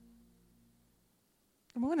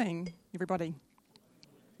Good morning, everybody.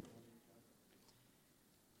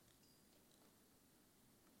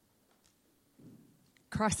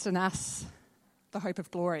 Christ in us, the hope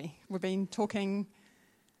of glory. We've been talking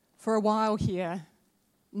for a while here,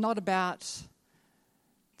 not about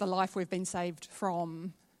the life we've been saved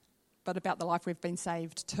from, but about the life we've been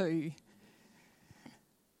saved to.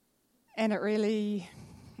 And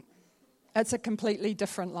it's a completely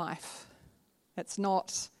different life. It's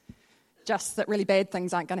not just that really bad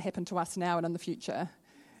things aren't going to happen to us now and in the future.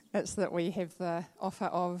 It's that we have the offer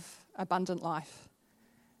of abundant life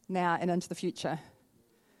now and into the future.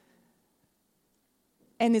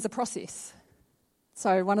 And there's a process.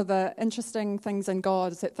 So one of the interesting things in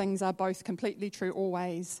God is that things are both completely true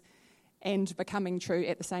always and becoming true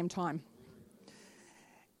at the same time.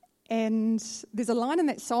 And there's a line in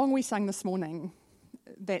that song we sang this morning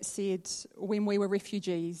that said, "When we were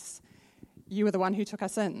refugees, you were the one who took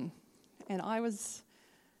us in." And I was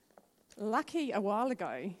lucky a while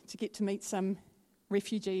ago to get to meet some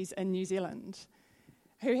refugees in New Zealand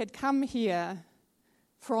who had come here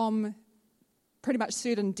from pretty much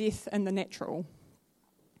certain death in the natural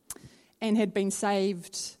and had been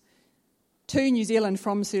saved to New Zealand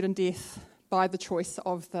from certain death by the choice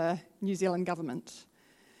of the New Zealand government.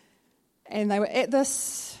 And they were at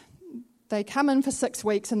this, they come in for 6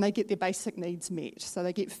 weeks and they get their basic needs met. So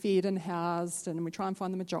they get fed and housed, and we try and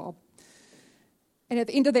find them a job. And at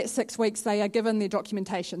the end of that 6 weeks, they are given their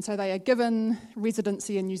documentation. So they are given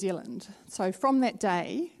residency in New Zealand. So from that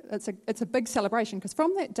day, it's a big celebration, because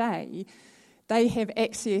from that day, they have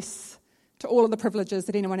access to all of the privileges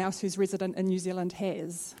that anyone else who's resident in New Zealand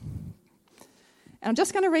has. And I'm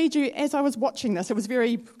just going to read you, as I was watching this, it was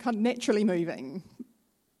very kind of naturally moving,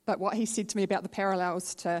 but what he said to me about the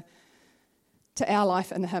parallels to our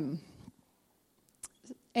life in him.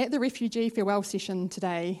 At the refugee farewell session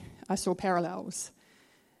today, I saw parallels.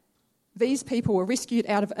 These people were rescued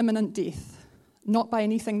out of imminent death, not by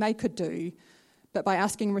anything they could do, but by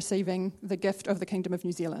asking and receiving the gift of the Kingdom of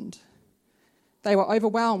New Zealand. They were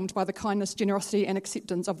overwhelmed by the kindness, generosity, and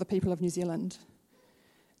acceptance of the people of New Zealand.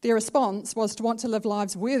 Their response was to want to live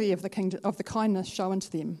lives worthy of the kindness shown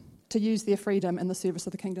to them, to use their freedom in the service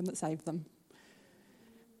of the kingdom that saved them.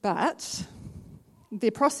 But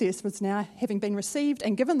their process was now, having been received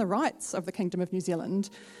and given the rights of the Kingdom of New Zealand,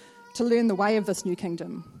 to learn the way of this new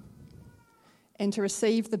kingdom and to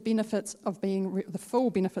receive the benefits of being the full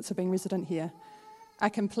benefits of being resident here, a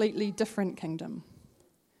completely different kingdom.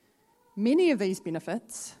 Many of these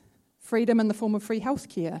benefits, freedom in the form of free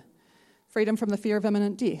healthcare, freedom from the fear of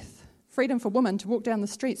imminent death, freedom for women to walk down the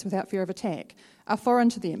streets without fear of attack, are foreign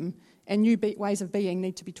to them, and new ways of being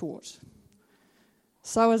need to be taught.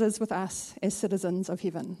 So it is with us as citizens of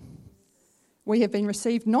heaven. We have been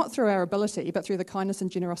received not through our ability, but through the kindness and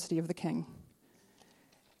generosity of the King.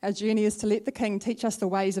 Our journey is to let the King teach us the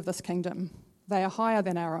ways of this kingdom. They are higher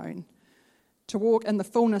than our own. To walk in the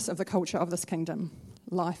fullness of the culture of this kingdom,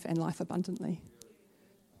 life and life abundantly.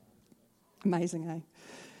 Amazing,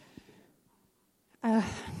 eh?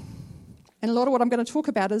 And a lot of what I'm going to talk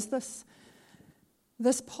about is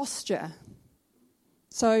this posture.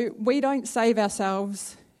 So we don't save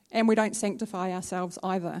ourselves and we don't sanctify ourselves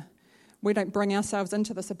either. We don't bring ourselves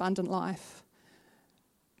into this abundant life.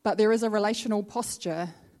 But there is a relational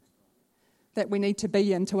posture that we need to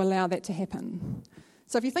be in to allow that to happen.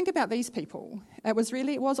 So if you think about these people, it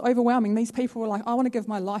was overwhelming. These people were like, I want to give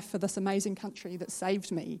my life for this amazing country that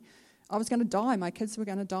saved me. I was going to die. My kids were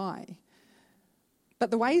going to die.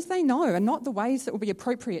 But the ways they know are not the ways that will be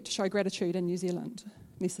appropriate to show gratitude in New Zealand,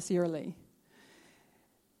 necessarily.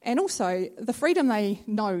 And also, the freedom they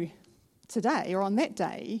know today, or on that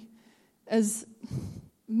day, is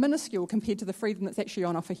minuscule compared to the freedom that's actually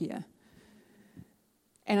on offer here.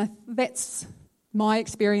 And that's my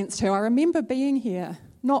experience too. I remember being here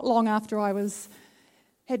not long after I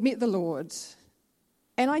had met the Lord,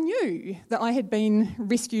 and I knew that I had been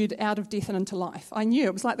rescued out of death and into life. I knew.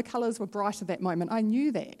 It was like the colours were bright at that moment. I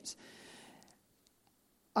knew that.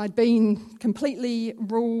 I'd been completely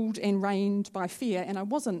ruled and reigned by fear, and I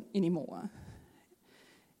wasn't anymore.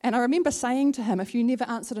 And I remember saying to him, if you never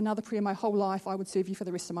answered another prayer my whole life, I would serve you for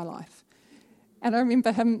the rest of my life. And I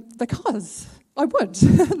remember him, because I would.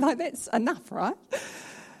 Like, that's enough, right?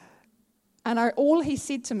 And all he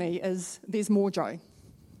said to me is, there's more, Joe.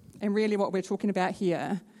 And really what we're talking about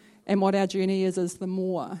here and what our journey is the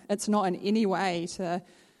more. It's not in any way to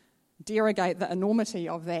derogate the enormity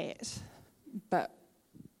of that, but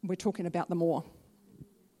we're talking about the more.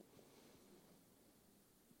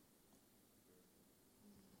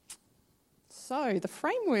 So the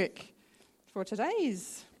framework for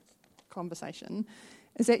today's conversation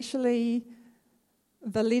is actually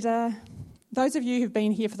The letter, those of you who've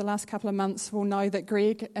been here for the last couple of months will know that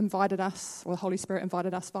Greg invited us, or the Holy Spirit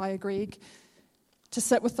invited us via Greg, to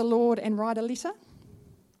sit with the Lord and write a letter.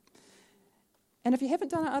 And if you haven't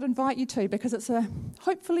done it, I'd invite you to, because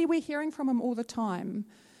hopefully we're hearing from him all the time,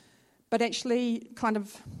 but actually kind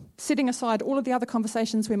of setting aside all of the other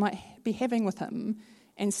conversations we might be having with him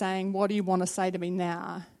and saying, what do you want to say to me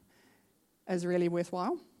now, is really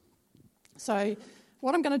worthwhile. So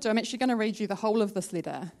what I'm going to do, I'm actually going to read you the whole of this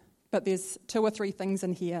letter, but there's 2 or 3 things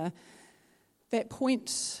in here that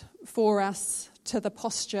point for us to the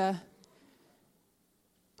posture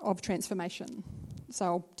of transformation. So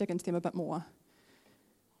I'll dig into them a bit more.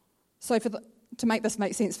 So to make this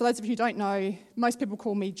make sense, for those of you who don't know, most people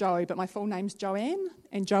call me Jo, but my full name's Joanne,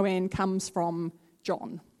 and Joanne comes from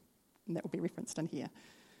John, and that will be referenced in here.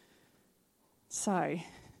 So,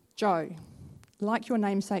 Jo, like your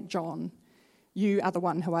namesake John, you are the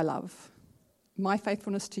one who I love. My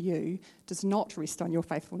faithfulness to you does not rest on your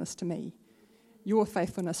faithfulness to me. Your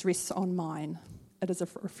faithfulness rests on mine. It is a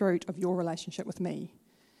fruit of your relationship with me.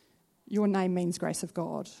 Your name means grace of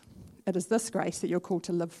God. It is this grace that you're called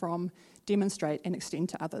to live from, demonstrate and extend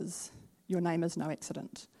to others. Your name is no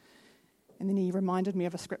accident. And then he reminded me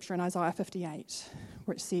of a scripture in Isaiah 58,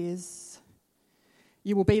 where it says,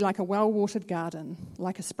 you will be like a well-watered garden,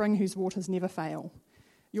 like a spring whose waters never fail.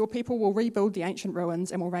 Your people will rebuild the ancient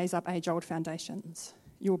ruins and will raise up age-old foundations.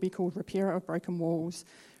 You will be called repairer of broken walls,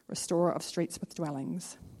 restorer of streets with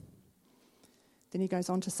dwellings. Then he goes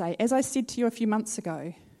on to say, as I said to you a few months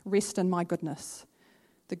ago, rest in my goodness.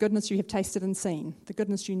 The goodness you have tasted and seen, the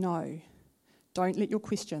goodness you know. Don't let your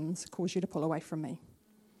questions cause you to pull away from me.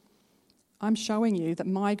 I'm showing you that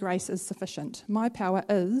my grace is sufficient. My power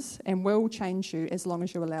is and will change you as long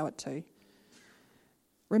as you allow it to.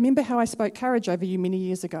 Remember how I spoke courage over you many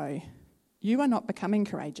years ago. You are not becoming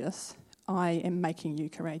courageous. I am making you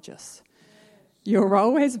courageous. Your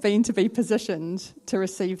role has been to be positioned to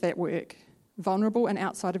receive that work, vulnerable and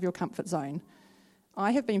outside of your comfort zone.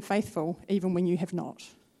 I have been faithful even when you have not.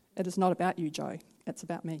 It is not about you, Jo. It's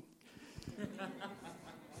about me.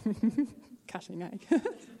 Cutting, eh?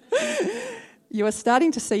 You are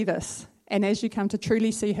starting to see this, and as you come to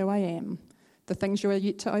truly see who I am, the things you are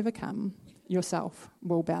yet to overcome yourself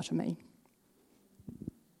will bow to me.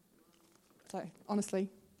 So, honestly,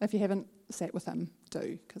 if you haven't sat with him,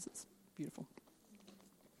 do, because it's beautiful.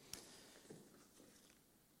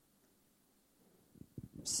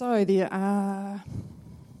 So there are,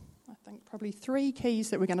 I think, probably 3 keys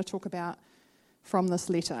that we're going to talk about from this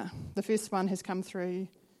letter. The first one has come through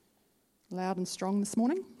loud and strong this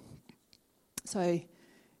morning. So,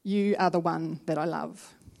 you are the one that I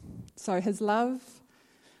love. So his love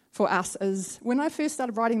for us is, when I first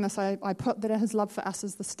started writing this, I put that his love for us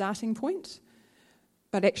is the starting point,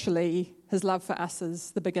 but actually his love for us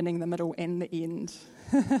is the beginning, the middle, and the end.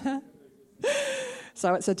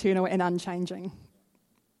 So it's eternal and unchanging.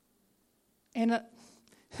 And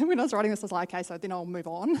when I was writing this, I was like, okay, so then I'll move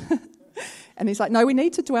on. And he's like, no, we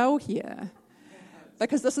need to dwell here,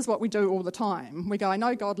 because this is what we do all the time. We go, I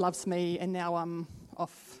know God loves me, and now I'm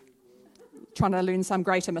off trying to learn some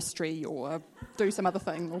greater mystery or do some other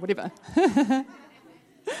thing or whatever.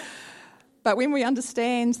 But when we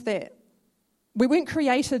understand that we weren't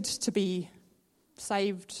created to be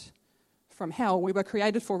saved from hell, we were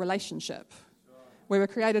created for relationship. We were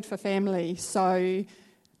created for family. So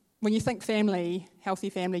when you think family, healthy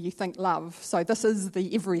family, you think love. So this is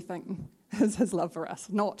the everything, is his love for us.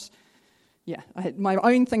 Not, my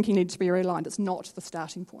own thinking needs to be realigned. It's not the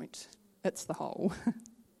starting point. It's the whole.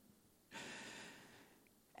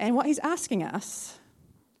 And what he's asking us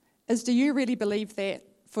is, do you really believe that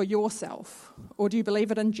for yourself? Or do you believe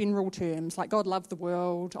it in general terms, like God loved the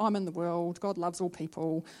world, I'm in the world, God loves all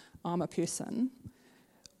people, I'm a person?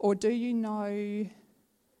 Or do you know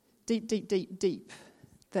deep, deep, deep, deep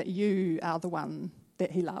that you are the one that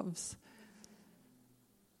he loves?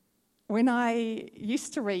 When I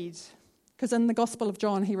used to read, because in the Gospel of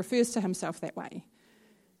John, he refers to himself that way.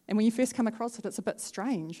 And when you first come across it, it's a bit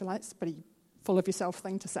strange. You're like, it's a pretty full of yourself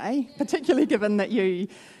thing to say, particularly given that you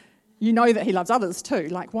know that he loves others too.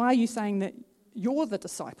 Like, why are you saying that you're the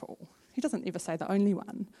disciple? He doesn't ever say the only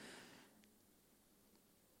one.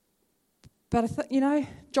 But,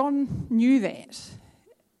 John knew that.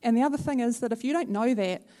 And the other thing is that if you don't know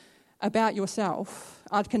that about yourself,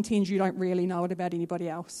 I'd contend you don't really know it about anybody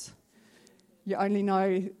else. You only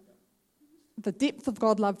know the depth of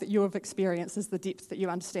God love that you have experienced is the depth that you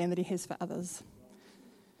understand that he has for others.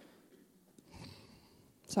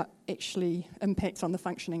 So it actually impacts on the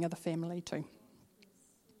functioning of the family too.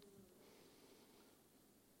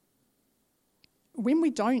 When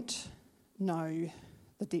we don't know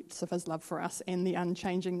the depths of his love for us and the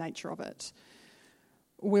unchanging nature of it,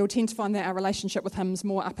 we'll tend to find that our relationship with him is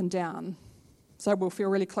more up and down. So we'll feel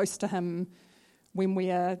really close to him when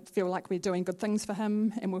we feel like we're doing good things for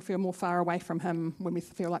him, and we'll feel more far away from him when we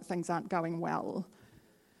feel like things aren't going well.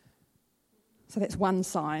 So that's one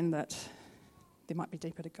sign that there might be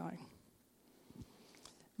deeper to go.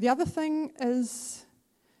 The other thing is,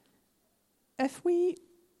 if we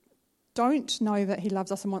don't know that he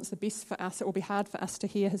loves us and wants the best for us, it will be hard for us to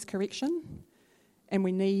hear his correction, and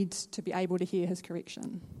we need to be able to hear his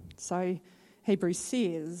correction. So Hebrews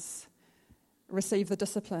says, receive the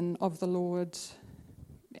discipline of the Lord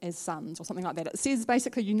as sons, or something like that. It says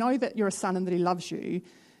basically you know that you're a son and that he loves you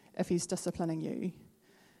if he's disciplining you.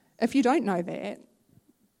 If you don't know that,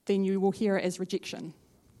 then you will hear it as rejection,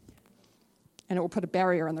 and it will put a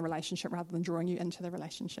barrier in the relationship rather than drawing you into the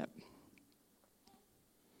relationship.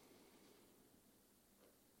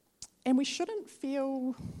 And we shouldn't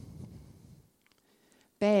feel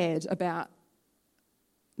bad about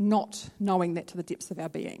not knowing that to the depths of our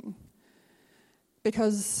being,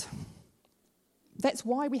 because that's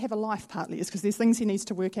why we have a life partly, is because there's things he needs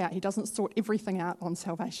to work out. He doesn't sort everything out on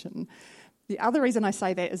salvation. The other reason I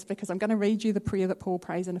say that is because I'm going to read you the prayer that Paul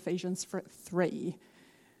prays in Ephesians 3,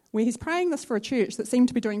 where he's praying this for a church that seemed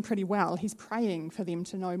to be doing pretty well. He's praying for them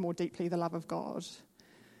to know more deeply the love of God.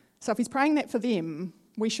 So if he's praying that for them,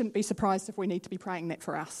 we shouldn't be surprised if we need to be praying that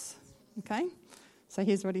for us. Okay? So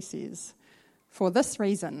here's what he says. For this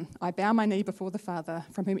reason, I bow my knee before the Father,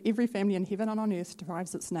 from whom every family in heaven and on earth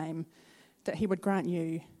derives its name, that he would grant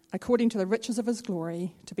you, according to the riches of his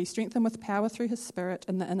glory, to be strengthened with power through his Spirit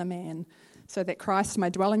in the inner man, so that Christ may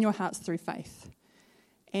dwell in your hearts through faith,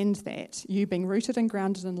 and that you, being rooted and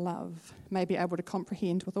grounded in love, may be able to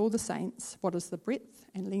comprehend with all the saints what is the breadth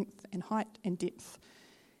and length and height and depth,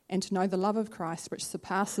 and to know the love of Christ which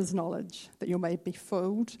surpasses knowledge, that you may be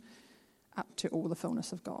filled up to all the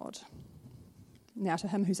fullness of God. Now to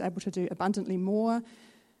him who's able to do abundantly more,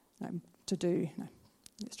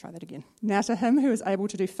 let's try that again. Now to him who is able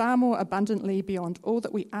to do far more abundantly beyond all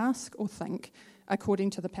that we ask or think, according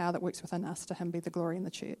to the power that works within us, to him be the glory in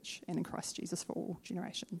the church and in Christ Jesus for all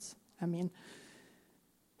generations. Amen.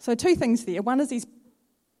 So two things there. One is he's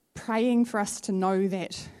praying for us to know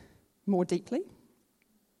that more deeply.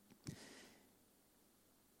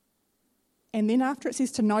 And then after it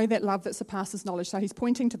says to know that love that surpasses knowledge. So he's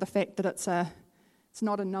pointing to the fact that it's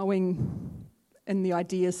not a knowing in the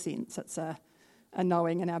idea sense. It's a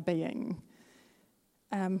knowing in our being.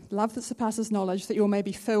 Love that surpasses knowledge, that you may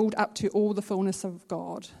be filled up to all the fullness of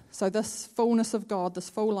God. So this fullness of God, this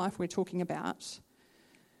full life we're talking about,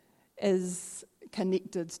 is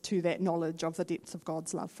connected to that knowledge of the depths of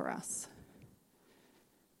God's love for us.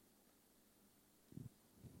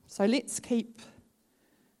 So let's keep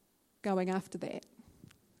going after that.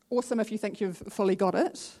 Awesome if you think you've fully got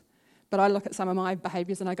it, but I look at some of my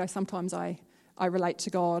behaviours and I go, sometimes I relate to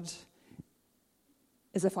God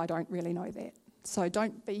as if I don't really know that. So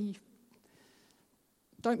don't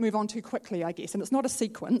move on too quickly, I guess. And it's not a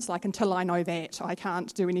sequence, like until I know that, I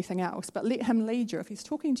can't do anything else. But let him lead you. If he's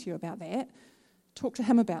talking to you about that, talk to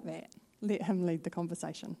him about that. Let him lead the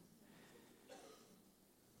conversation.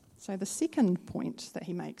 So the second point that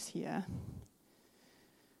he makes here,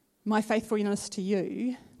 my faithfulness to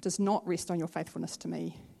you does not rest on your faithfulness to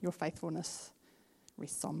me. Your faithfulness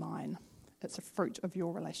rests on mine. It's a fruit of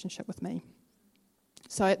your relationship with me.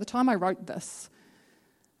 So at the time I wrote this,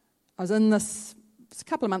 I was in this a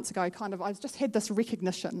couple of months ago, I just had this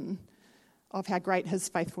recognition of how great his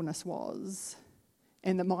faithfulness was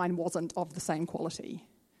and that mine wasn't of the same quality.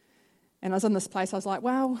 And I was in this place, I was like,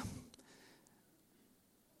 well,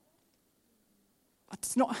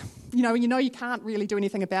 it's not, you can't really do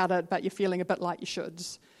anything about it, but you're feeling a bit like you should.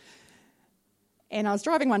 And I was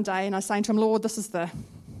driving one day and I was saying to him, Lord, this is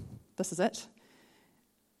it.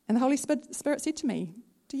 And the Holy Spirit said to me,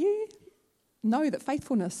 do you know that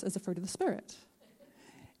faithfulness is a fruit of the Spirit?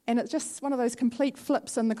 And it's just one of those complete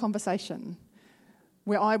flips in the conversation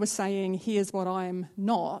where I was saying, here's what I'm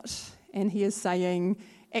not, and he is saying,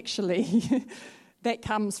 actually, that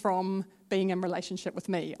comes from being in relationship with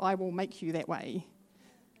me. I will make you that way.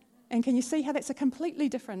 And can you see how that's a completely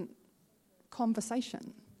different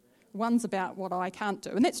conversation? One's about what I can't do,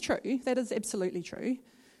 and that's true, that is absolutely true,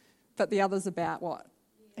 but the other's about what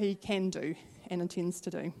he can do and intends to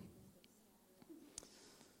do.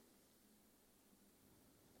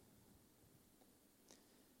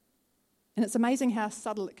 And it's amazing how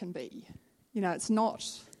subtle it can be. It's not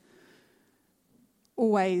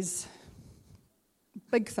always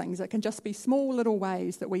big things. It can just be small little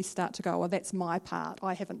ways that we start to go, that's my part.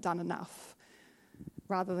 I haven't done enough.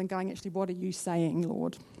 rather than going, actually, what are you saying,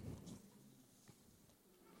 Lord?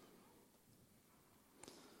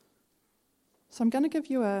 So I'm going to give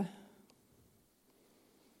you a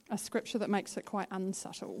scripture that makes it quite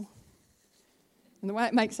unsubtle. And the way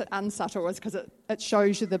it makes it unsubtle is because it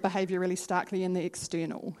shows you the behaviour really starkly in the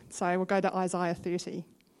external. So we'll go to Isaiah 30.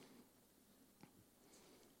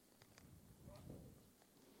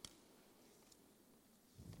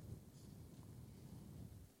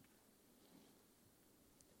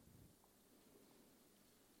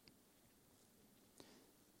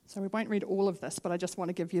 So we won't read all of this, but I just want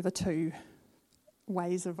to give you the two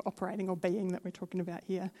ways of operating or being that we're talking about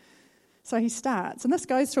here. So he starts, and this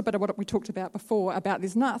goes to a bit of what we talked about before, about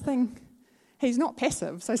there's nothing, he's not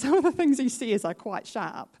passive, so some of the things he says are quite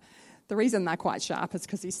sharp. The reason they're quite sharp is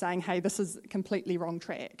because he's saying, hey, this is completely wrong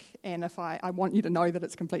track, and if I want you to know that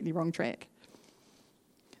it's completely wrong track.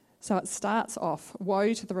 So it starts off,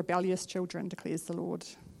 woe to the rebellious children, declares the Lord,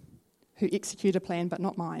 who execute a plan but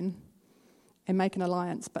not mine, and make an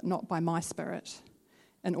alliance but not by my spirit,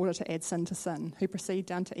 in order to add sin to sin, who proceed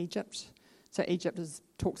down to Egypt. So Egypt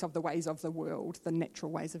talks of the ways of the world, the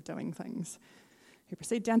natural ways of doing things. Who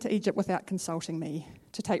proceed down to Egypt without consulting me,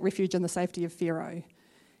 to take refuge in the safety of Pharaoh,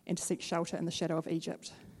 and to seek shelter in the shadow of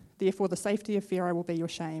Egypt. Therefore the safety of Pharaoh will be your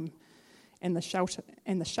shame, and the shelter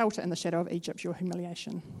in the shadow of Egypt your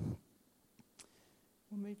humiliation.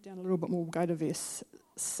 We'll move down a little bit more. We'll go to verse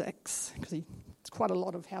 6, because it's quite a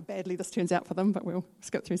lot of how badly this turns out for them, but we'll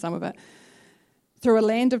skip through some of it. Through a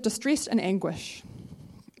land of distress and anguish,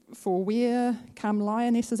 for where come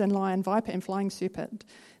lionesses and lion, viper and flying serpent,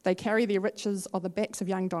 they carry their riches on the backs of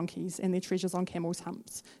young donkeys and their treasures on camels'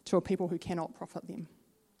 humps to a people who cannot profit them.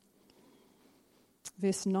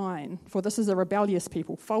 Verse 9, for this is a rebellious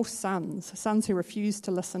people, false sons who refuse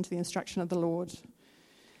to listen to the instruction of the Lord,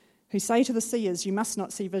 who say to the seers, you must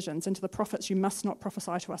not see visions, and to the prophets, you must not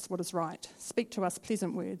prophesy to us what is right. Speak to us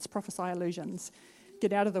pleasant words, prophesy illusions.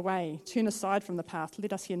 Get out of the way, turn aside from the path,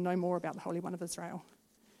 let us hear no more about the Holy One of Israel.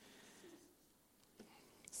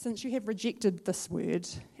 Since you have rejected this word,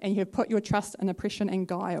 and you have put your trust in oppression and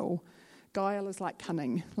guile is like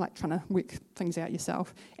cunning, like trying to work things out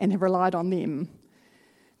yourself, and have relied on them,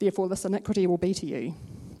 therefore this iniquity will be to you,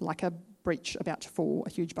 like a breach about to fall, a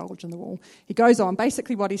huge bulge in the wall. He goes on,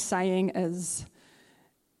 basically what he's saying is,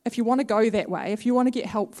 if you want to go that way, if you want to get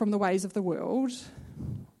help from the ways of the world,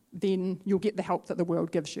 then you'll get the help that the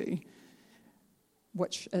world gives you,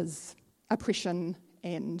 which is oppression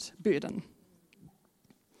and burden.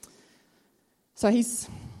 So he's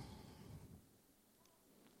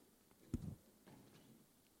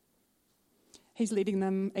letting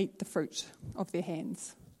them eat the fruit of their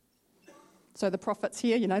hands. So the prophets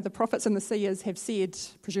here, the prophets and the seers have said,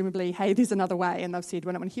 presumably, hey, there's another way, and they've said,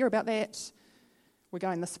 we don't want to hear about that, we're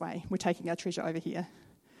going this way, we're taking our treasure over here.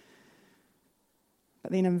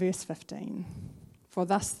 But then in verse 15, for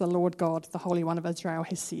thus the Lord God, the Holy One of Israel,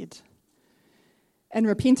 has said, in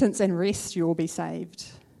repentance and rest you will be saved,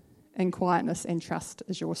 in quietness and trust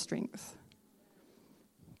is your strength.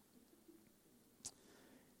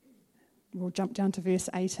 We'll jump down to verse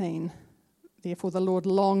 18. Therefore the Lord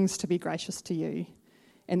longs to be gracious to you,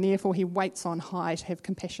 and therefore he waits on high to have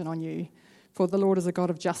compassion on you, for the Lord is a God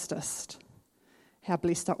of justice. How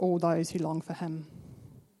blessed are all those who long for him.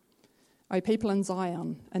 O people in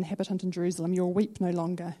Zion, inhabitant in Jerusalem, you will weep no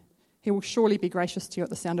longer. He will surely be gracious to you at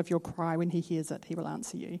the sound of your cry. When he hears it, he will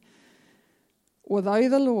answer you. Although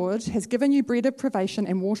the Lord has given you bread of privation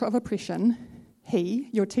and water of oppression, he,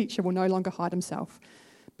 your teacher, will no longer hide himself,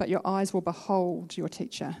 but your eyes will behold your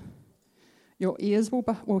teacher. Your ears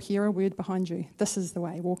will hear a word behind you. This is the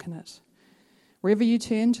way, walk in it. Wherever you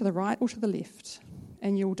turn, to the right or to the left,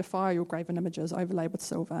 and you will defile your graven images overlaid with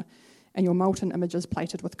silver, and your molten images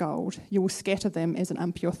plated with gold. You will scatter them as an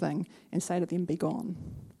impure thing and say to them, be gone.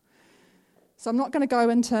 So I'm not going to go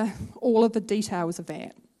into all of the details of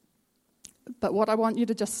that. But what I want you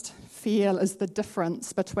to just feel is the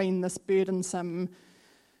difference between this burdensome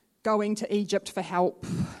going to Egypt for help,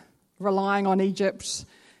 relying on Egypt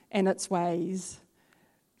and its ways,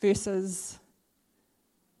 versus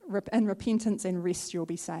in repentance and rest you'll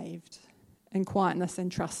be saved. In quietness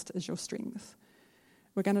and trust is your strength.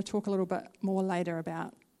 We're going to talk a little bit more later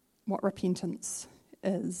about what repentance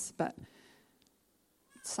is, but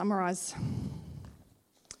summarise,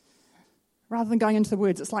 rather than going into the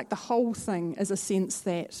words, it's like the whole thing is a sense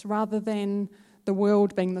that rather than the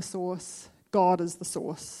world being the source, God is the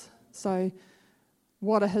source. So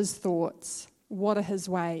what are his thoughts? What are his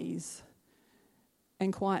ways?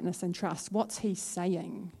 In quietness and trust, what's he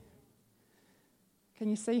saying? Can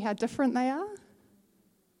you see how different they are?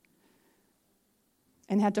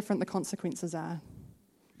 And how different the consequences are.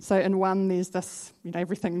 So in one, there's this,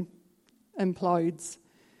 everything implodes.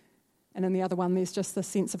 And in the other one, there's just this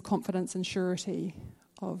sense of confidence and surety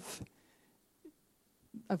of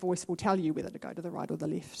a voice will tell you whether to go to the right or the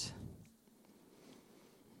left.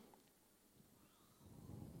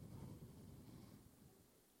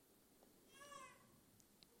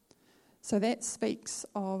 So that speaks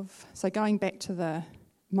of, going back to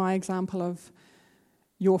my example of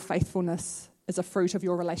your faithfulness is a fruit of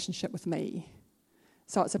your relationship with me.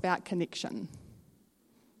 So it's about connection.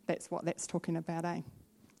 That's what that's talking about, eh?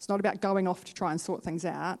 It's not about going off to try and sort things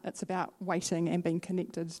out. It's about waiting and being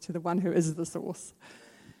connected to the one who is the source.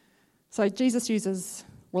 So Jesus uses,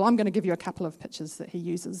 I'm going to give you a couple of pictures that he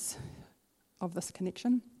uses of this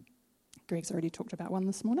connection. Greg's already talked about one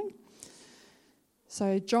this morning.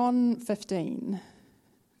 So John 15,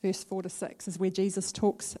 verse 4-6 is where Jesus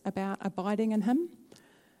talks about abiding in him,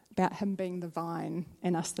 about him being the vine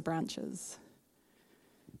and us the branches.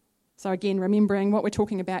 So again, remembering what we're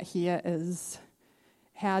talking about here is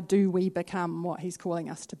how do we become what he's calling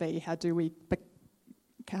us to be? How do we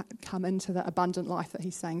come into the abundant life that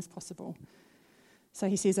he's saying is possible? So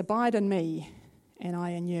he says, abide in me and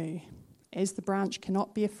I in you. As the branch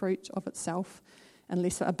cannot bear fruit of itself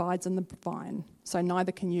unless it abides in the vine, so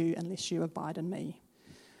neither can you unless you abide in me.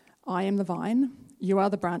 I am the vine, you are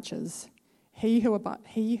the branches. He who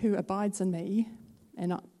abides in me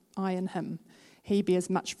and I in him, he bears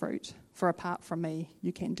much fruit, for apart from me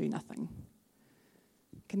you can do nothing.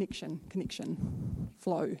 Connection,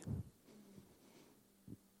 flow.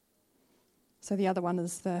 So the other one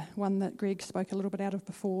is the one that Greg spoke a little bit out of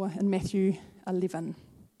before in Matthew 11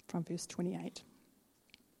 from verse 28.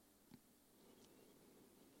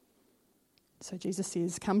 So Jesus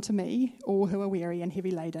says, come to me, all who are weary and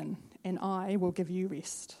heavy laden, and I will give you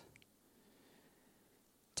rest.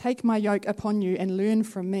 Take my yoke upon you and learn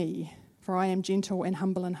from me, for I am gentle and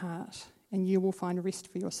humble in heart, and you will find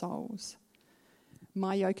rest for your souls.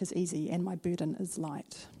 My yoke is easy and my burden is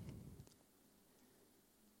light.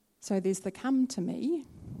 So there's the come to me,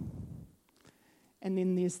 and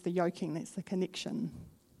then there's the yoking, that's the connection.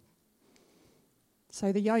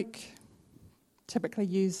 So the yoke, typically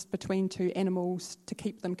used between two animals to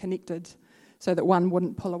keep them connected so that one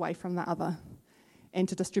wouldn't pull away from the other and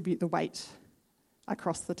to distribute the weight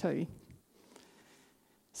across the two.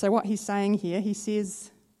 So what he's saying here, he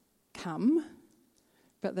says, come,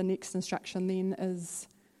 but the next instruction then is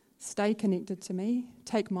stay connected to me,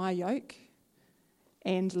 take my yoke,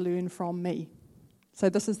 and learn from me. So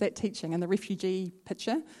this is that teaching. In the refugee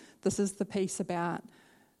picture, this is the piece about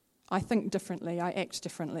I think differently, I act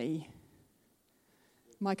differently.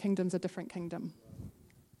 My kingdom's a different kingdom.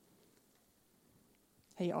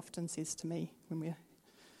 He often says to me when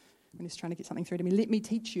he's trying to get something through to me, let me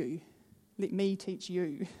teach you. Let me teach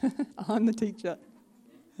you. I'm the teacher.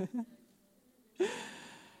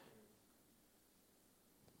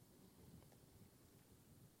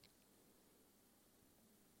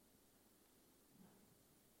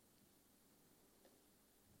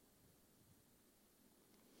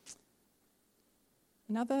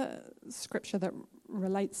 Another scripture that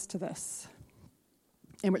relates to this,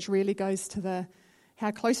 and which really goes to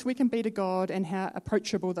how close we can be to God and how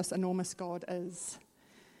approachable this enormous God is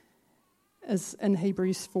in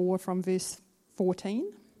Hebrews 4 from verse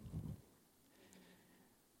 14,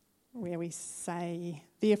 where we say,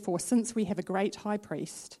 therefore, since we have a great high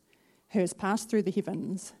priest who has passed through the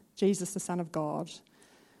heavens, Jesus the Son of God,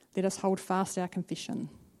 let us hold fast our confession.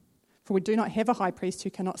 For we do not have a high priest who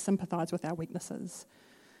cannot sympathise with our weaknesses,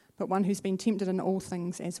 but one who's been tempted in all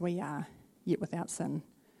things as we are, yet without sin.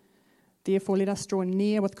 Therefore, let us draw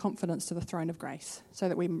near with confidence to the throne of grace, so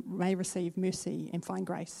that we may receive mercy and find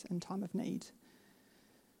grace in time of need.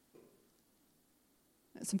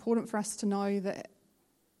 It's important for us to know that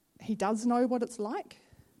he does know what it's like.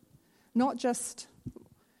 Not just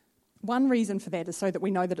one reason for that is so that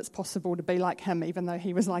we know that it's possible to be like him, even though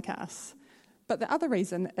he was like us. But the other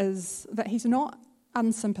reason is that he's not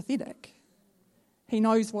unsympathetic. He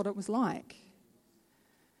knows what it was like.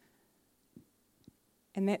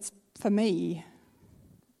 And that's, for me,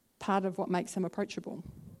 part of what makes him approachable.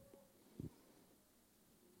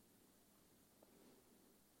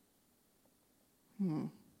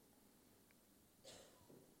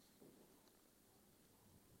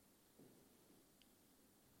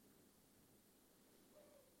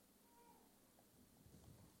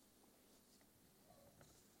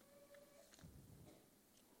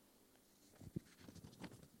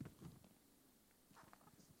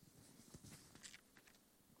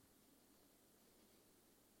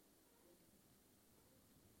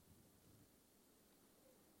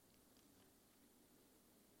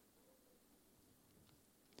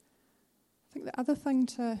 think the other thing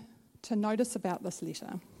to notice about this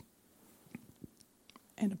letter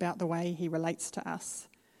and about the way he relates to us,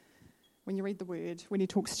 when you read the word, when he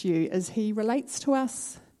talks to you, is he relates to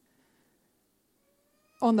us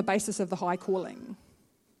on the basis of the high calling.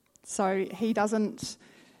 So he doesn't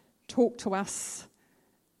talk to us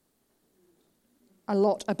a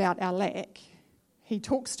lot about our lack. He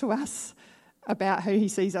talks to us about who he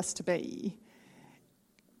sees us to be.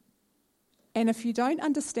 And if you don't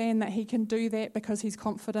understand that he can do that because he's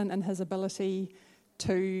confident in his ability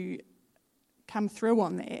to come through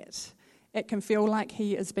on that, it can feel like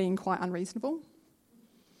he is being quite unreasonable.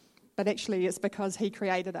 But actually it's because he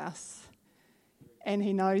created us and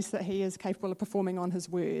he knows that he is capable of performing on his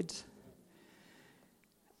word.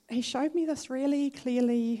 He showed me this really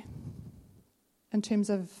clearly in terms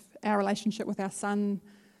of our relationship with our son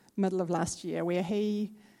middle of last year, where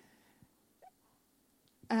he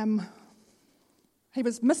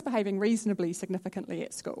was misbehaving reasonably significantly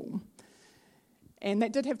at school. And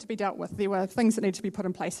that did have to be dealt with. There were things that needed to be put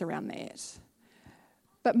in place around that.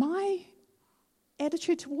 But my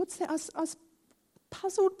attitude towards that, I was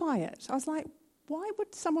puzzled by it. I was like, why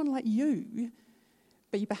would someone like you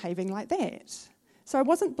be behaving like that? So I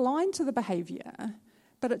wasn't blind to the behaviour,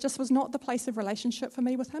 but it just was not the place of relationship for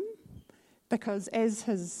me with him. Because as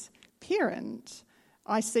his parent,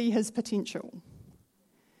 I see his potential.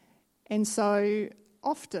 And so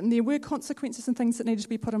often there were consequences and things that needed to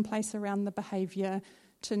be put in place around the behaviour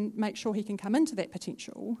to make sure he can come into that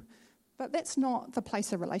potential. But that's not the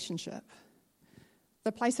place of relationship.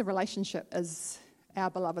 The place of relationship is our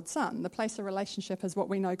beloved son. The place of relationship is what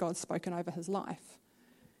we know God's spoken over his life.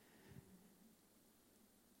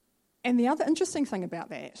 And the other interesting thing about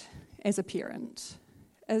that as a parent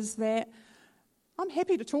is that I'm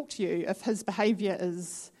happy to talk to you if his behaviour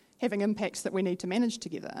is having impacts that we need to manage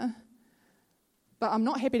together. But I'm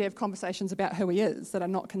not happy to have conversations about who he is that are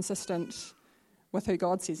not consistent with who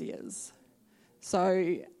God says he is.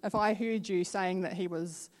 So if I heard you saying that he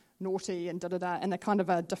was naughty and da-da-da in a kind of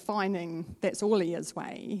a defining that's all he is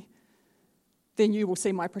way, then you will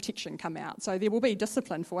see my protection come out. So there will be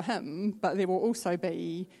discipline for him, but there will also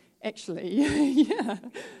be, actually,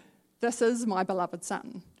 this is my beloved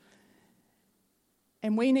son.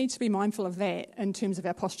 And we need to be mindful of that in terms of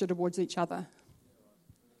our posture towards each other.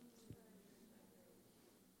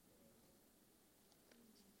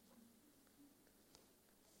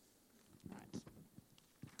 Right.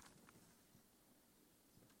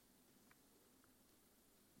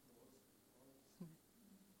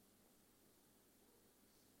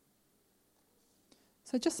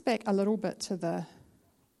 So just back a little bit to the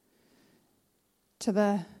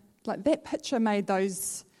like that picture made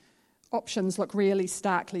those options look really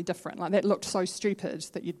starkly different. Like that looked so stupid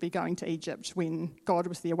that you'd be going to Egypt when God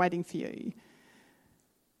was there waiting for you.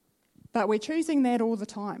 But we're choosing that all the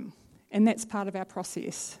time. And that's part of our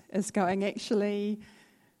process, is going, actually,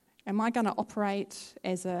 am I going to operate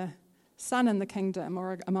as a son in the kingdom,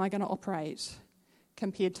 or am I going to operate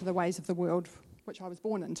compared to the ways of the world which I was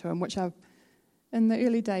born into and which are, in the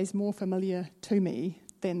early days, more familiar to me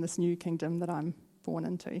than this new kingdom that I'm born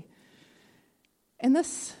into? And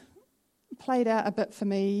this played out a bit for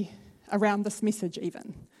me around this message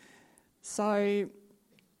even. So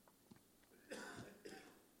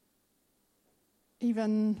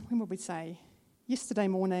even, when would we say? Yesterday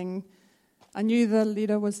morning, I knew the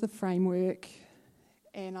letter was the framework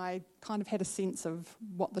and I kind of had a sense of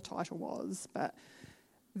what the title was, but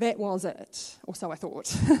that was it, or so I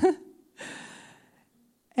thought.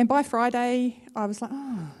 And by Friday, I was like,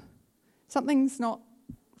 it's not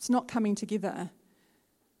coming together.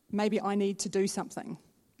 Maybe I need to do something.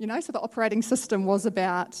 So the operating system was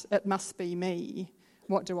about, it must be me.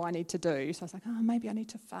 What do I need to do? So I was like, maybe I need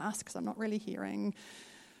to fast because I'm not really hearing.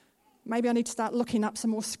 Maybe I need to start looking up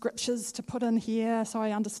some more scriptures to put in here so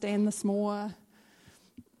I understand this more.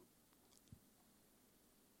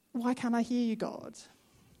 Why can't I hear you, God?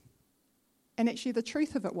 And actually the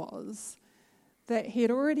truth of it was that he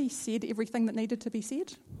had already said everything that needed to be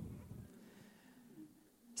said.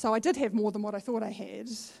 So I did have more than what I thought I had,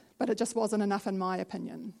 but it just wasn't enough in my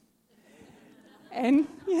opinion. And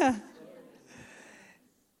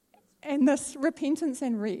this repentance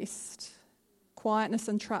and rest, quietness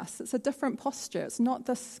and trust, it's a different posture. It's not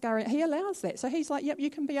this scurry. He allows that. So he's like, yep, you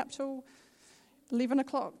can be up till 11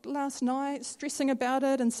 o'clock last night stressing about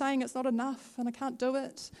it and saying it's not enough and I can't do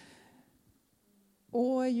it.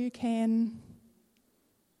 Or you can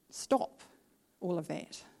stop all of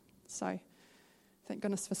that. So thank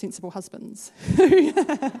goodness for sensible husbands who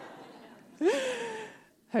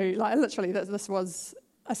like literally this was,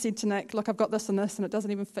 I said to Nick, look, I've got this and it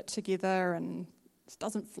doesn't even fit together and it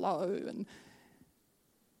doesn't flow.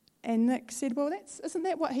 And Nick said, well, isn't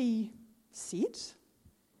that what he said?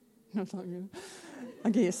 And I was like, yeah, I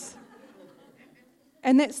guess.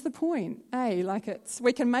 And that's the point, eh?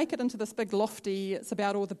 We can make it into this big lofty, it's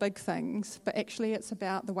about all the big things, but actually it's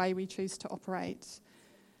about the way we choose to operate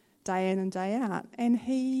day in and day out. And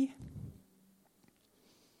he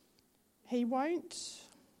won't,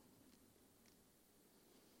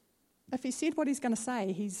 if he said what he's going to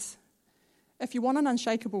say, if you want an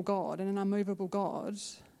unshakable God and an unmovable God,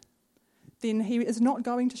 then he is not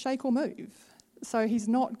going to shake or move. So he's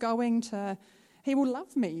not going to, he will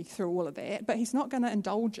love me through all of that, but he's not going to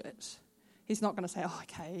indulge it. He's not going to say, oh,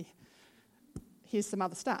 okay, here's some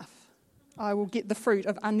other stuff. I will get the fruit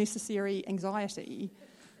of unnecessary anxiety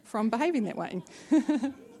from behaving that way.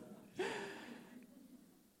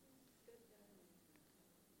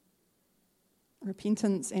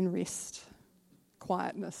 Repentance and rest,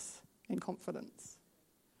 quietness and confidence.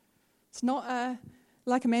 It's not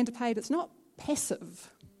like Amanda Payne, it's not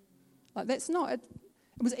passive. It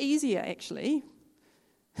was easier actually,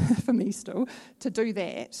 for me still, to do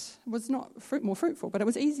that. It was not more fruitful, but it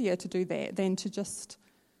was easier to do that than to just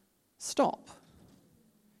stop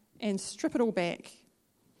and strip it all back.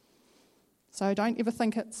 So don't ever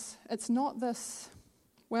think it's not this,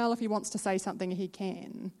 well, if he wants to say something, he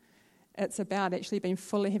can. It's about actually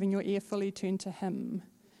having your ear fully turned to him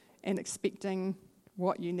and expecting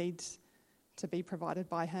what you need to be provided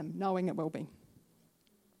by him, knowing it will be.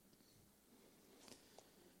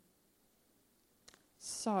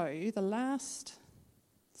 So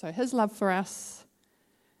his love for us,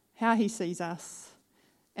 how he sees us,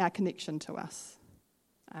 our connection to us,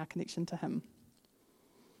 our connection to him.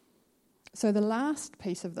 So the last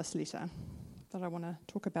piece of this letter that I want to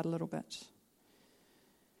talk about a little bit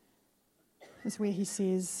is where he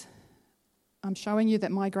says, I'm showing you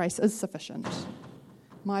that my grace is sufficient.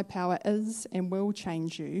 My power is and will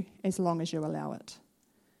change you as long as you allow it.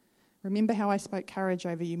 Remember how I spoke courage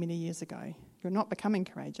over you many years ago. You're not becoming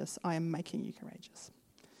courageous, I am making you courageous.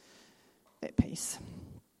 That piece.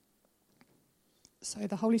 So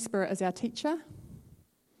the Holy Spirit is our teacher.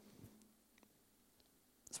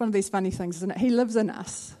 It's one of these funny things, isn't it? He lives in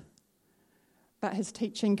us, but his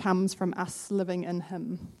teaching comes from us living in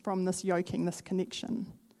him, from this yoking, this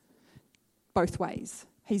connection, both ways.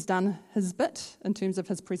 He's done his bit in terms of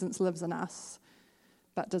his presence lives in us,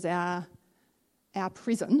 but does our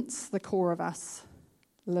presence, the core of us,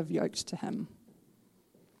 live yoked to him?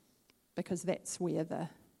 Because that's where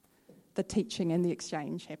the teaching and the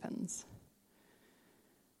exchange happens.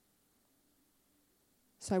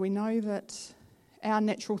 So we know that our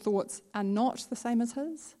natural thoughts are not the same as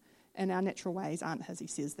his, and our natural ways aren't his. He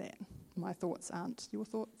says that. My thoughts aren't your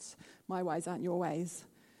thoughts. My ways aren't your ways.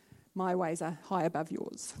 My ways are high above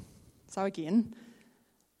yours. So again,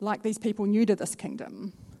 like these people new to this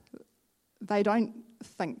kingdom, they don't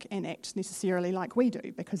think and act necessarily like we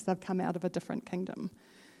do because they've come out of a different kingdom.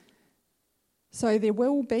 So there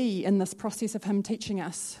will be, in this process of him teaching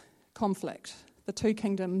us, conflict. The two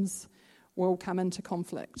kingdoms will come into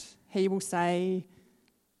conflict. He will say,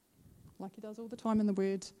 like he does all the time in the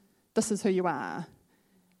Word, this is who you are.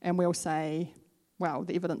 And we'll say, well,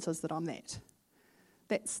 the evidence is that I'm that.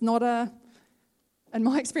 That's not in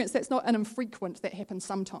my experience, that's not an infrequent, that happens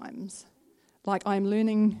sometimes. Like I'm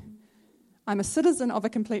a citizen of a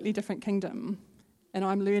completely different kingdom, and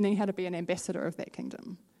I'm learning how to be an ambassador of that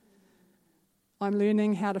kingdom. I'm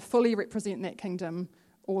learning how to fully represent that kingdom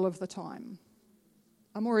all of the time.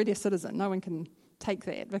 I'm already a citizen. No one can take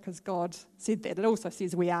that because God said that. It also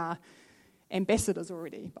says we are ambassadors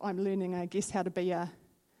already. But I'm learning, I guess, how to be a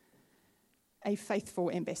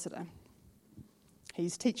faithful ambassador.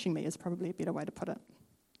 He's teaching me is probably a better way to put it.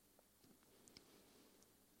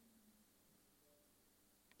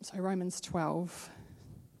 So Romans 12,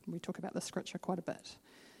 we talk about the scripture quite a bit.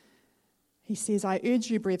 He says, I urge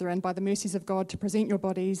you, brethren, by the mercies of God, to present your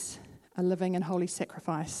bodies a living and holy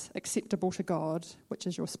sacrifice, acceptable to God, which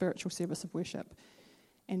is your spiritual service of worship.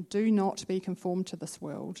 And do not be conformed to this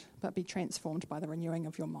world, but be transformed by the renewing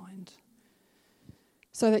of your mind,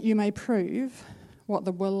 so that you may prove what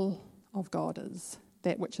the will of God is,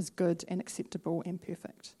 that which is good and acceptable and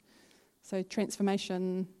perfect. So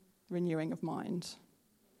transformation, renewing of mind,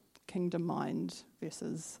 kingdom mind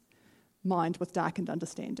versus mind with darkened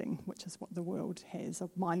understanding, which is what the world has, a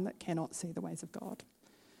mind that cannot see the ways of God.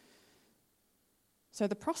 So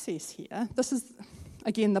the process here, this is,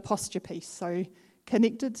 again, the posture piece. So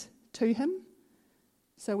connected to him,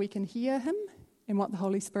 so we can hear him and what the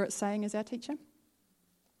Holy Spirit's saying as our teacher.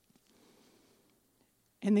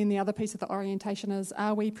 And then the other piece of the orientation is,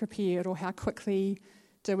 are we prepared, or how quickly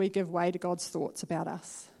do we give way to God's thoughts about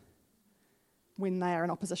us? when they are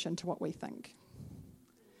in opposition to what we think.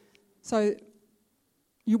 So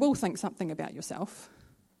you will think something about yourself.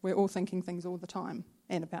 We're all thinking things all the time,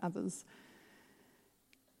 and about others.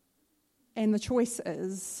 And the choice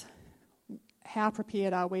is, how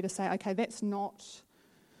prepared are we to say, okay, that's not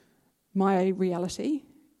my reality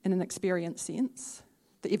in an experience sense.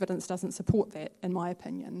 The evidence doesn't support that, in my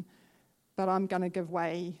opinion, but I'm going to give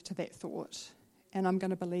way to that thought, and I'm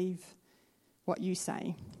going to believe what you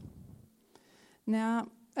say. Now,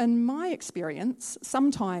 in my experience,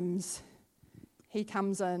 sometimes he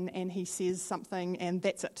comes in and he says something and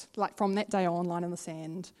that's it. Like from that day on, line in the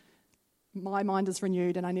sand, my mind is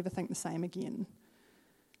renewed and I never think the same again.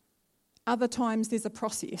 Other times there's a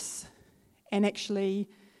process, and actually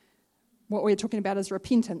what we're talking about is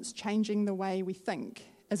repentance, changing the way we think,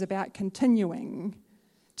 is about continuing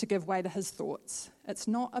to give way to his thoughts. It's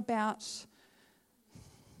not about...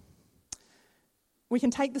 We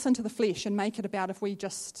can take this into the flesh and make it about if we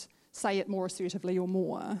just say it more assertively or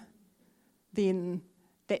more, then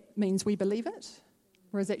that means we believe it,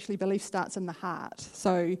 whereas actually belief starts in the heart.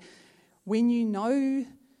 So when you know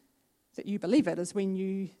that you believe it is when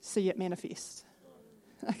you see it manifest.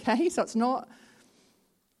 Okay, so it's not...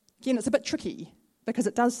 Again, it's a bit tricky because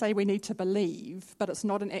it does say we need to believe, but it's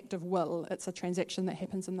not an act of will. It's a transaction that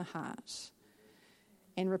happens in the heart.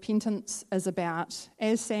 And repentance is about,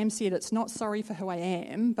 as Sam said, it's not sorry for who I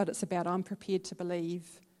am, but it's about I'm prepared to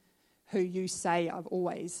believe who you say I've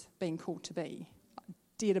always been called to be.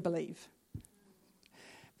 Dare to believe.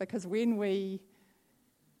 Because when we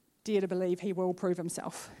dare to believe, he will prove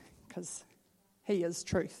himself, because he is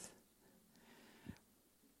truth.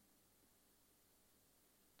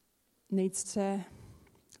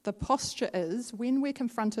 The posture is, when we're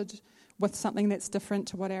confronted with something that's different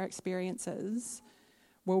to what our experience is,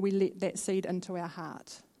 will we let that seed into our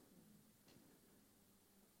heart?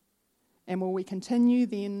 And will we continue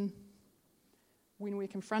then, when we're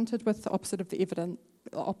confronted with the opposite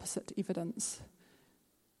evidence,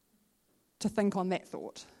 to think on that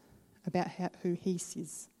thought about who he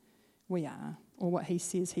says we are, or what he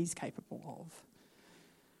says he's capable of?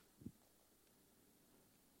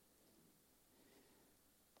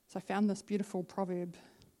 So I found this beautiful proverb,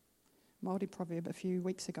 Māori proverb, a few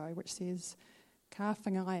weeks ago, which says, ka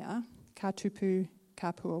whangaia, ka tupu,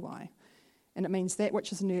 ka puawai. And it means that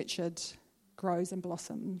which is nurtured grows and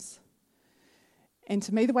blossoms. And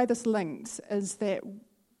to me, the way this links is that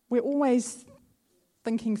we're always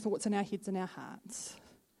thinking thoughts in our heads and our hearts.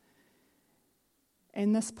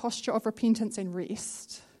 And this posture of repentance and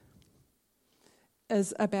rest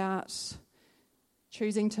is about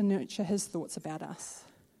choosing to nurture his thoughts about us,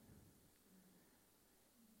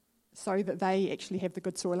 so that they actually have the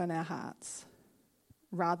good soil in our hearts,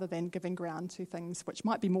 rather than giving ground to things which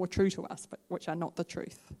might be more true to us, but which are not the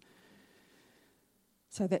truth.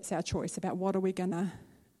 So that's our choice about what are we gonna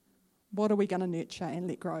nurture and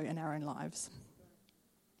let grow in our own lives.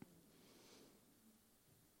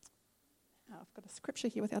 I've got a scripture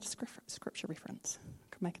here without a scripture reference. I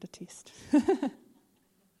could make it a test.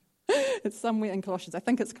 It's somewhere in Colossians. I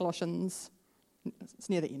think it's Colossians. It's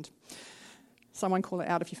near the end. Someone call it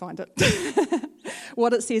out if you find it.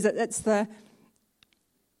 What it says, it's the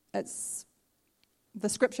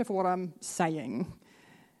scripture for what I'm saying.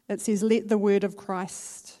 It says, let the word of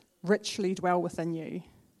Christ richly dwell within you,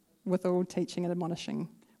 with all teaching and admonishing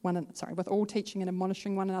one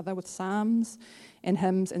another with psalms and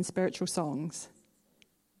hymns and spiritual songs.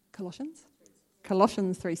 Colossians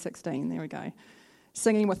 3:16, there we go.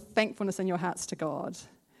 Singing with thankfulness in your hearts to God.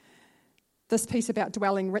 This piece about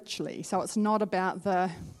dwelling richly. So it's not about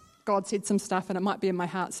God said some stuff and it might be in my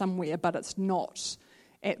heart somewhere, but it's not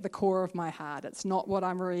at the core of my heart. It's not what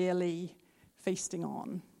I'm really feasting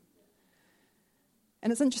on.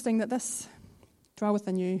 And it's interesting that this, dwell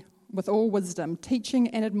within you with all wisdom, teaching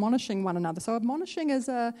and admonishing one another. So admonishing it's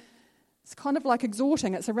kind of like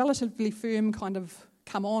exhorting. It's a relatively firm kind of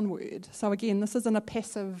come on word. So again, this isn't a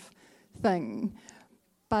passive thing,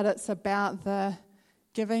 but it's about the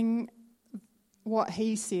giving what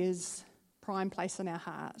he says prime place in our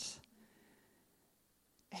heart.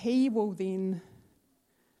 He will then,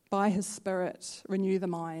 by his Spirit, renew the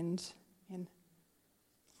mind. And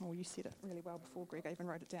you said it really well before, Greg. I even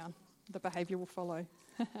wrote it down. The behaviour will follow.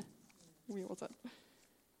 Where was it?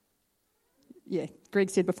 Yeah, Greg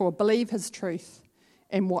said before, believe his truth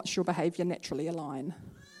and watch your behaviour naturally align.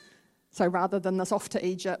 So rather than this off to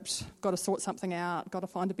Egypt, got to sort something out, got to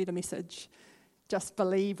find a better message, just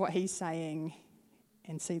believe what he's saying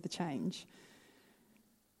and see the change.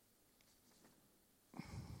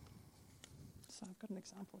 So I've got an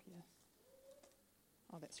example here.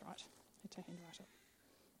 Oh, that's right. I had to handwrite it.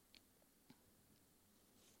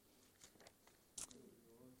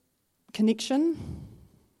 connection,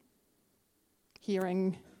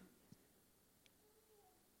 hearing,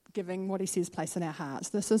 giving what he says place in our hearts.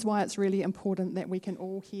 This is why it's really important that we can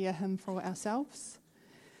all hear him for ourselves.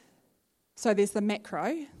 So there's the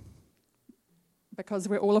macro, because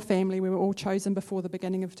we're all a family, we were all chosen before the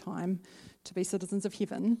beginning of time to be citizens of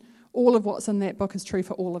heaven. All of what's in that book is true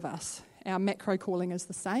for all of us. Our macro calling is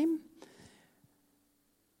the same.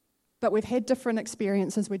 But we've had different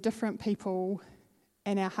experiences, we're different people,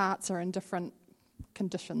 and our hearts are in different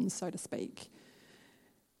conditions, so to speak.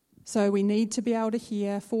 So we need to be able to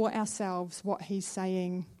hear for ourselves what he's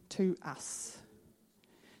saying to us.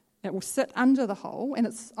 It will sit under the whole, and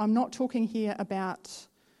I'm not talking here about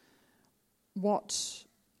what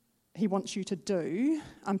he wants you to do.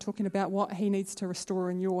 I'm talking about what he needs to restore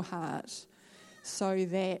in your heart so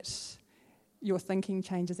that your thinking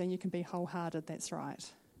changes and you can be wholehearted. That's right.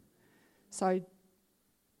 So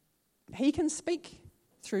he can speak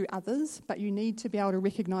through others, but you need to be able to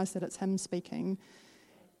recognise that it's him speaking,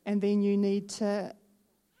 and then you need to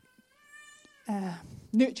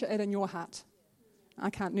nurture it in your heart. I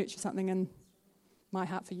can't nurture something in my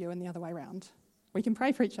heart for you and the other way around. We can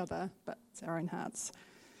pray for each other, but it's our own hearts.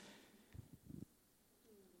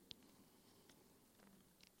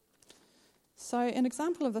 So an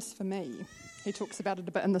example of this for me, he talks about it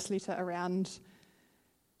a bit in this letter around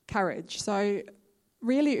courage. So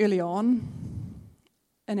really early on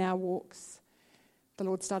in our walks, the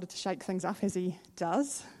Lord started to shake things up as he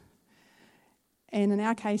does. And in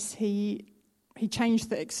our case, he changed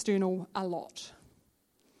the external a lot.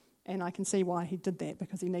 And I can see why he did that,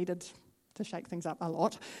 because he needed to shake things up a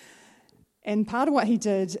lot. And part of what he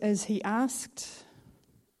did is he asked,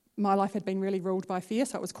 my life had been really ruled by fear,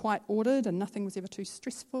 so it was quite ordered and nothing was ever too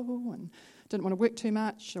stressful and didn't want to work too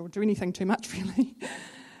much or do anything too much, really.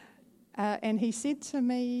 And he said to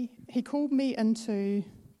me, he called me into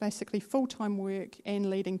basically full-time work and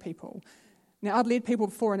leading people. Now, I'd led people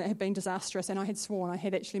before and it had been disastrous, and I had sworn, I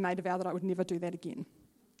had actually made a vow that I would never do that again.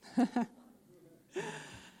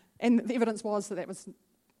 And the evidence was that was,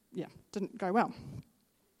 didn't go well.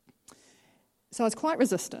 So I was quite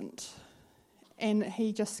resistant. And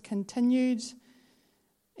he just continued,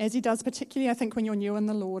 as he does, particularly I think when you're new in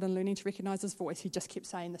the Lord and learning to recognise his voice, he just kept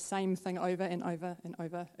saying the same thing over and over and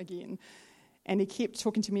over again. And he kept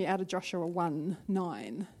talking to me out of Joshua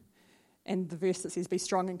 1:9, and the verse that says, "Be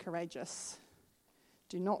strong and courageous.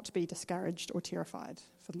 Do not be discouraged or terrified,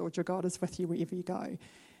 for the Lord your God is with you wherever you go."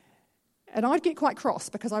 And I'd get quite cross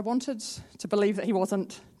because I wanted to believe that he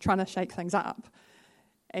wasn't trying to shake things up.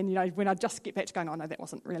 And, when I'd just get back to going, oh, no, that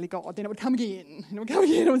wasn't really God, then it would come again, and it would come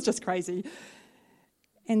again. It was just crazy.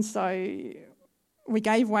 And so we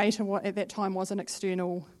gave way to what at that time was an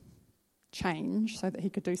external change so that he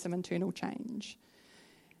could do some internal change.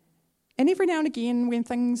 And every now and again, when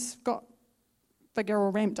things got bigger or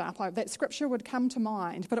ramped up, that scripture would come to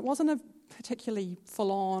mind, but it wasn't a particularly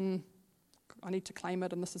full-on, I need to claim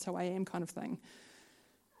it and this is who I am kind of thing.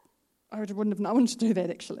 I wouldn't have known to do that,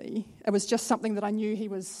 actually. It was just something that I knew he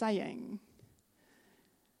was saying.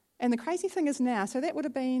 And the crazy thing is now, so that would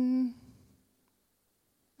have been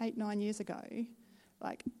 8-9 years ago,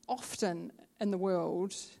 often in the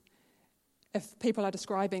world, if people are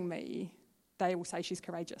describing me, they will say she's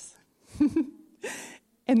courageous.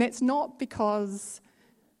 And that's not because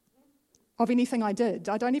of anything I did.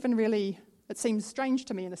 I don't even really, it seems strange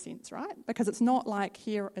to me in a sense, right? Because it's not like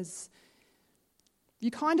here is, you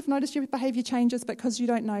kind of notice your behaviour changes because you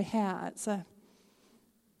don't know how.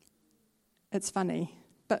 It's funny.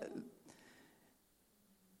 But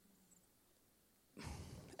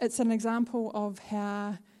it's an example of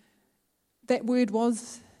how that word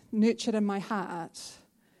was nurtured in my heart,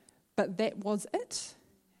 but that was it.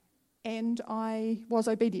 And I was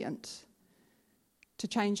obedient to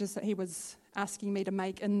changes that he was asking me to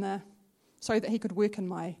make so that he could work in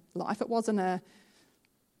my life. It wasn't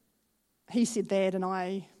he said that and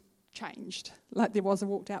I changed. There was a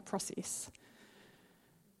walked out process.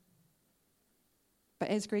 But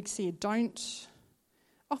as Greg said,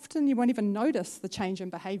 often you won't even notice the change in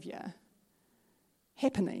behaviour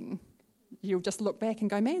happening. You'll just look back and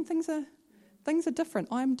go, man, things are different.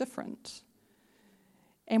 I'm different.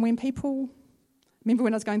 And when remember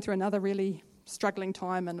when I was going through another really struggling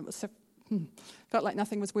time and it was felt like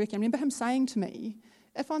nothing was working, I remember him saying to me,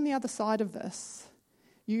 if on the other side of this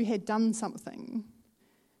you had done something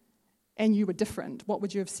and you were different, what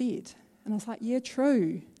would you have said? And I was like, yeah,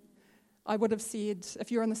 true. I would have said,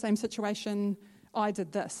 if you're in the same situation, I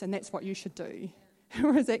did this and that's what you should do.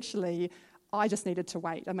 Whereas actually, I just needed to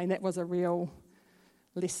wait. I mean, that was a real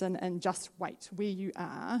lesson in just wait where you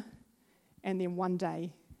are, and then one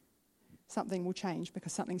day something will change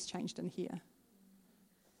because something's changed in here.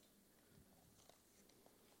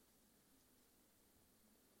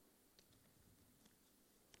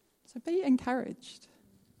 So be encouraged.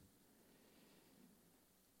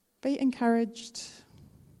 Be encouraged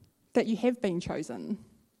that you have been chosen.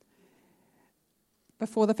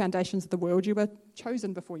 Before the foundations of the world, you were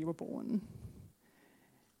chosen before you were born.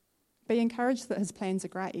 Be encouraged that his plans are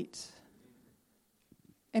great.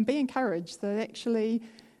 And be encouraged that actually,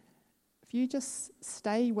 if you just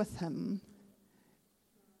stay with him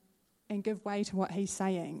and give way to what he's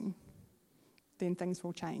saying, then things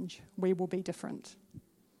will change. We will be different.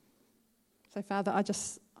 So, Father, I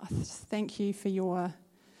just thank you for your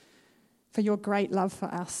great love for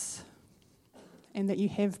us, and that you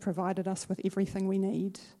have provided us with everything we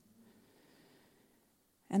need.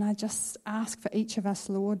 And I just ask for each of us,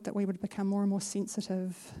 Lord, that we would become more and more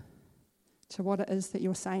sensitive to what it is that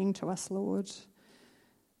you're saying to us, Lord,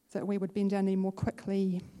 that we would bend our knee more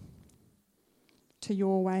quickly to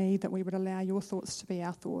your way, that we would allow your thoughts to be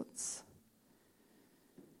our thoughts,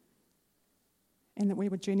 and that we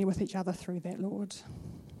would journey with each other through that, Lord,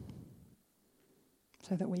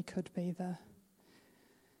 so that we could be the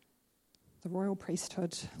royal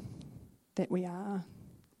priesthood that we are,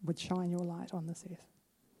 would shine your light on this earth.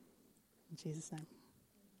 In Jesus' name.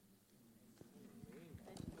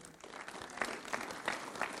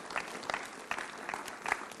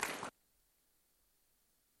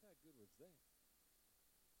 How good was that?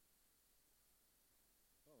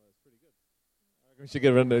 Oh, that's pretty good. We should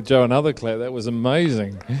give Joe another clap. That was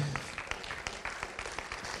amazing.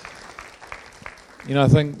 You know, I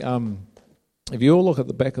think if you all look at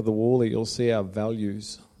the back of the wall, you'll see our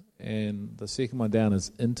values. And the second one down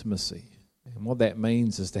is intimacy. And what that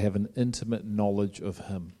means is to have an intimate knowledge of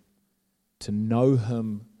him, to know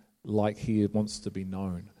him like he wants to be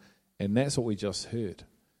known. And that's what we just heard.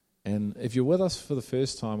 And if you're with us for the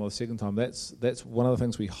first time or the second time, that's one of the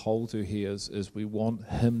things we hold to here is we want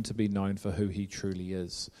him to be known for who he truly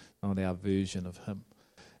is, not our version of him.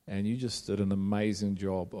 And you just did an amazing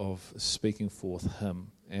job of speaking forth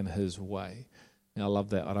him and his way. And I love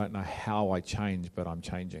that. I don't know how I change, but I'm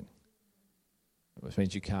changing. Which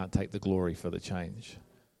means you can't take the glory for the change,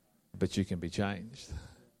 but you can be changed,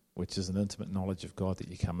 which is an intimate knowledge of God that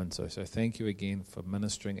you come into. So thank you again for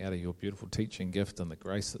ministering out of your beautiful teaching gift and the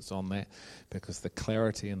grace that's on that, because the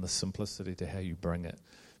clarity and the simplicity to how you bring it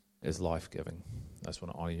is life-giving. I just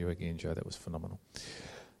want to honour you again, Joe. That was phenomenal.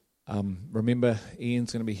 Remember,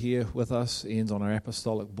 Ian's going to be here with us. Ian's on our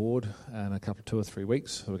apostolic board in a couple, 2 or 3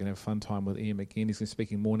 weeks. So we're going to have a fun time with Ian McGinn. He's going to be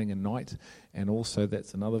speaking morning and night. And also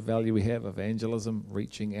that's another value we have, evangelism,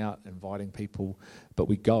 reaching out, inviting people. But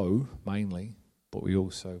we go mainly, but we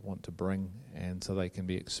also want to bring, and so they can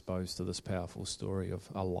be exposed to this powerful story of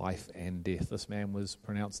a life and death. This man was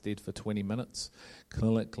pronounced dead for 20 minutes,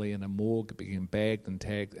 clinically in a morgue, being bagged and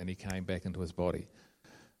tagged, and he came back into his body.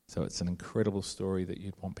 So it's an incredible story that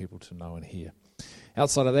you'd want people to know and hear.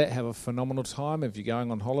 Outside of that, have a phenomenal time. If you're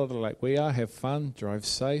going on holiday like we are, have fun, drive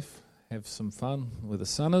safe, have some fun where the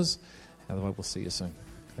sun is. Otherwise, we'll see you soon.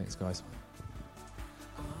 Thanks, guys.